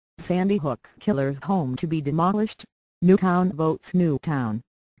Sandy Hook killer's home to be demolished. Newtown votes. Newtown,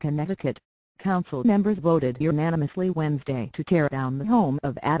 Connecticut. Council members voted unanimously Wednesday to tear down the home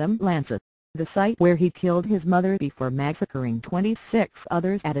of Adam Lanza, the site where he killed his mother before massacring 26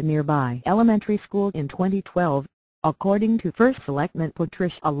 others at a nearby elementary school in 2012, according to First Selectman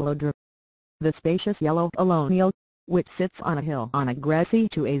Patricia Llodra. The spacious yellow colonial, which sits on a hill on a grassy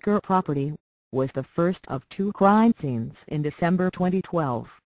 2-acre property, was the first of 2 crime scenes in December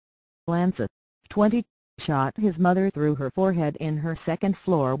 2012. Lanza, 20, shot his mother through her forehead in her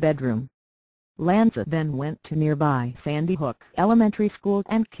second-floor bedroom. Lanza then went to nearby Sandy Hook Elementary School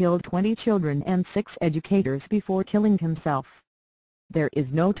and killed 20 children and 6 educators before killing himself. There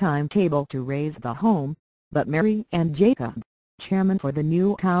is no timetable to raze the home, but Mary and Jacob, chairman for the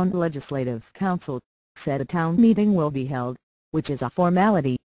Newtown Legislative Council, said a town meeting will be held, which is a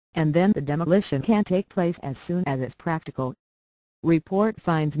formality, and then the demolition can take place as soon as it's practical. Report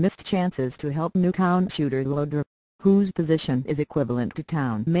finds missed chances to help Newtown shooter Llodra, whose position is equivalent to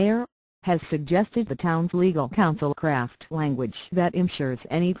town mayor, has suggested the town's legal counsel craft language that ensures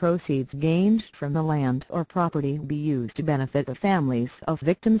any proceeds gained from the land or property be used to benefit the families of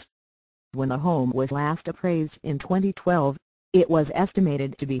victims. When the home was last appraised in 2012, it was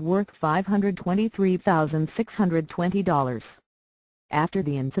estimated to be worth $523,620. After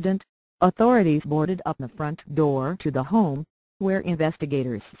the incident, authorities boarded up the front door to the home, where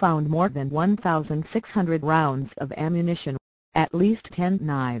investigators found more than 1,600 rounds of ammunition, at least 10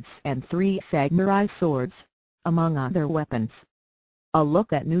 knives and 3 samurai swords, among other weapons. A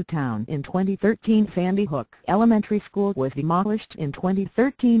look at Newtown in 2013. Sandy Hook Elementary School was demolished in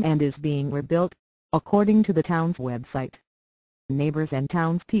 2013 and is being rebuilt, according to the town's website. Neighbors and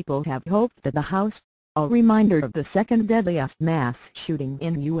townspeople have hoped that the house, a reminder of the second deadliest mass shooting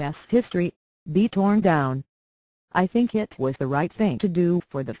in U.S. history, be torn down. I think it was the right thing to do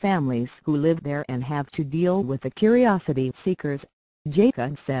for the families who live there and have to deal with the curiosity seekers,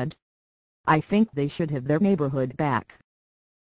 Jacob said. I think they should have their neighborhood back.